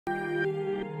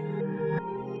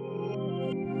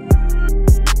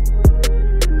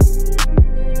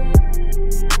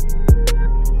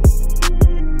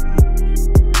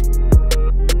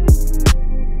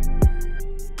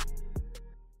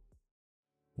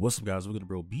What's up, guys? We're gonna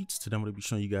Bro Beats. Today I'm gonna be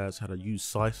showing you guys how to use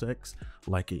Slicex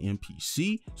like an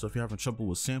MPC. So if you're having trouble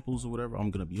with samples or whatever,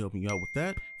 I'm gonna be helping you out with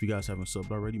that. If you guys haven't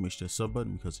subbed already, make sure to sub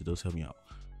button because it does help me out.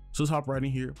 So let's hop right in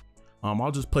here.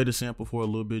 I'll just play the sample for a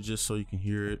little bit just so you can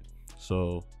hear it.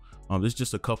 So this is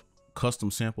just a custom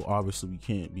sample. Obviously we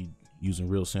can't be using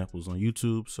real samples on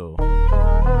YouTube, so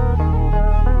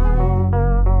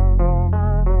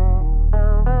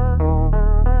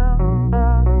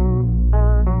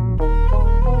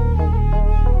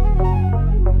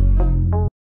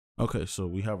okay, so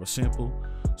we have a sample.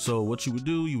 So what you would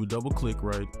do, you would double click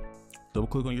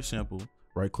on your sample,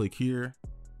 right click here,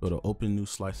 go to open new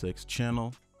Slicex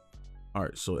channel. All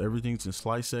right, so everything's in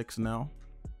Slicex now.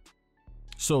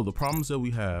 So the problems that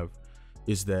we have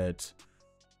is that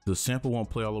the sample won't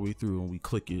play all the way through when we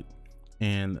click it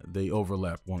and they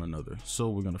overlap one another. So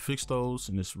we're gonna fix those,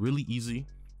 and it's really easy.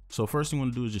 So first thing you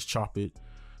wanna do is just chop it.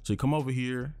 So you come over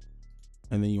here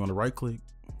and then you wanna right click,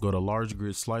 go to large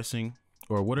grid slicing,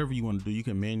 or whatever you want to do. You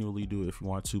can manually do it if you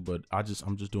want to, but I'm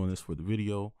just doing this for the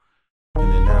video. And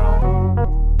then now,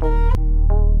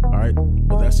 all right,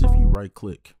 well, that's if you right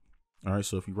click. All right,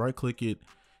 so if you right click it,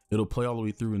 it'll play all the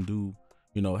way through and do,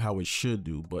 you know, how it should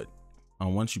do. But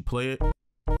once you play it,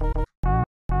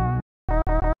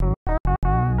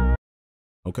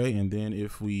 okay, and then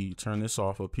if we turn this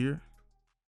off up here,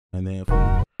 and then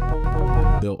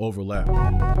they'll overlap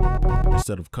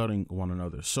instead of cutting one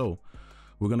another. So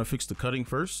we're gonna fix the cutting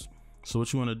first. So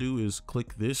what you wanna do is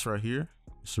click this right here.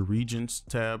 It's a regions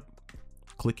tab,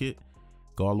 click it,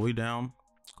 go all the way down,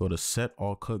 go to set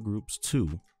all cut groups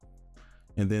to,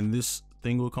 and then this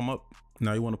thing will come up.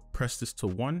 Now you wanna press this to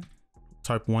 1,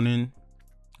 type 1 in,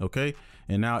 okay?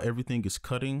 And now everything is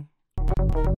cutting.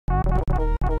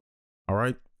 All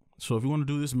right, so if you wanna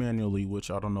do this manually, which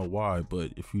I don't know why,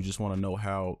 but if you just wanna know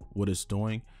what it's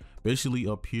doing, basically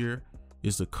up here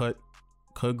is the cut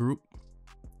group.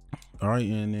 All right,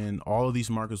 and then all of these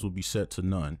markers will be set to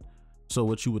none. So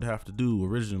what you would have to do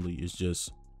originally is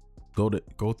just go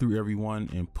through every one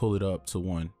and pull it up to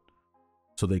 1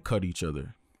 so they cut each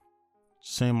other.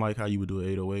 Same like how you would do an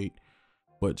 808,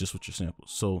 but just with your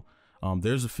samples. So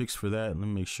there's a fix for that. Let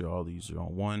me make sure all these are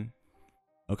on 1.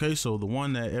 Okay, so the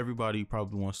one that everybody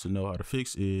probably wants to know how to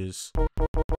fix is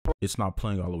it's not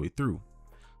playing all the way through.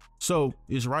 So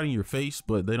it's right in your face,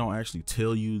 but they don't actually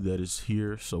tell you that it's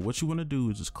here. So what you want to do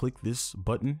is just click this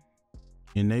button,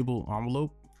 enable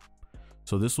envelope.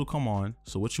 So this will come on.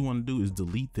 So what you want to do is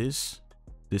delete this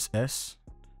S,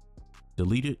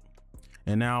 delete it.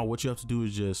 And now what you have to do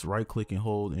is just right click and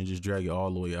hold and just drag it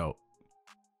all the way out.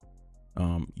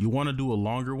 You want to do a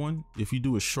longer one. If you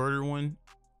do a shorter one,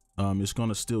 it's going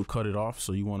to still cut it off.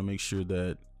 So you want to make sure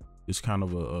that it's kind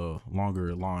of a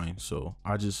longer line. So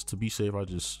to be safe, I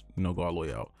just, you know, go all the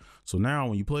way out. So now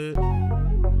when you play it, all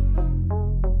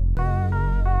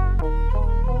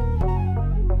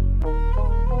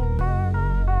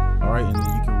right, and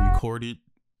then you can record it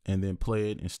and then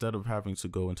play it instead of having to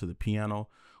go into the piano,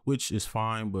 which is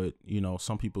fine, but you know,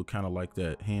 some people kind of like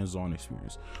that hands-on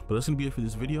experience. But that's gonna be it for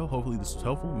this video. Hopefully this was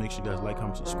helpful. Make sure you guys like,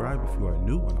 comment, subscribe if you are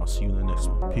new, and I'll see you in the next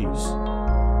one.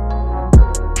 Peace.